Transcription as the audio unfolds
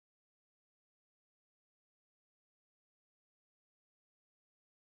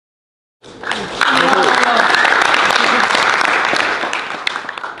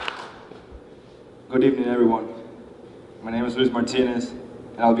name is Martinez,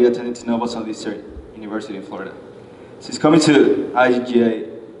 and I'll be attending to Nova Southeastern University in Florida. Since coming to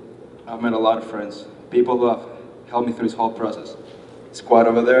IJGA, I've met a lot of friends, people who have helped me through this whole process. Squad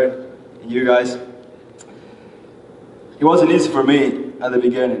over there, and you guys. It wasn't easy for me at the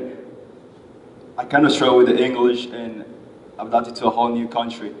beginning. I kind of struggled with the English and adapted to a whole new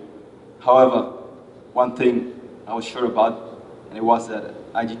country. However, one thing I was sure about, and it was that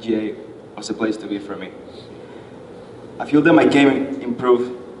IJGA was a place to be for me. I feel that my game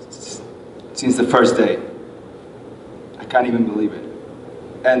improved since the first day. I can't even believe it.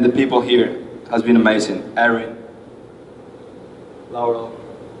 And the people here has been amazing. Erin, Laurel,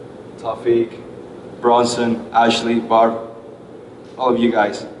 Tawfiq, Bronson, Ashley, Barb, all of you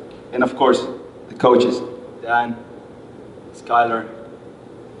guys. And of course, the coaches, Dan, Skylar,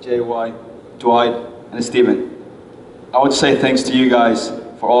 JY, Dwight, and Steven. I want to say thanks to you guys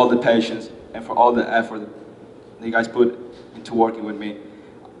for all the patience and for all the effort that you guys put into working with me.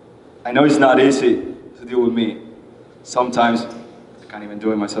 I know it's not easy to deal with me. Sometimes I can't even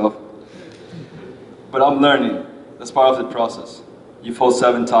do it myself. But I'm learning. That's part of the process. You fall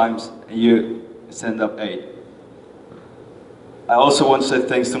 7 times and you stand up 8. I also want to say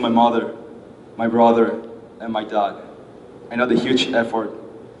thanks to my mother, my brother, and my dad. I know the huge effort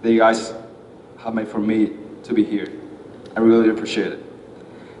that you guys have made for me to be here. I really appreciate it.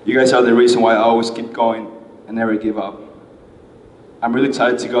 You guys are the reason why I always keep going and never give up. I'm really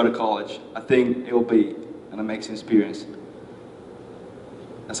excited to go to college. I think it will be an amazing experience.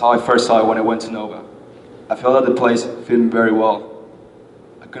 That's how I first saw it when I went to Nova. I felt that the place fit me very well.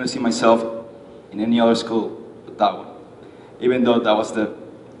 I couldn't see myself in any other school but that one, even though that was the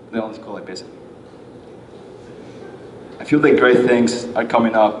only school I visited. I feel that great things are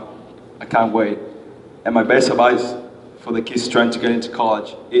coming up. I can't wait. And my best advice for the kids trying to get into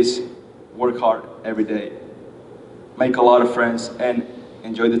college is work hard every day. Make a lot of friends and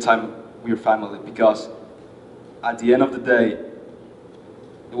enjoy the time with your family, because at the end of the day,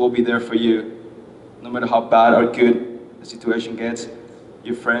 it will be there for you. No matter how bad or good the situation gets,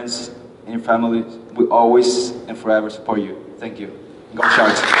 your friends and your family will always and forever support you. Thank you. Go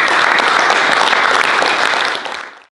Sharks.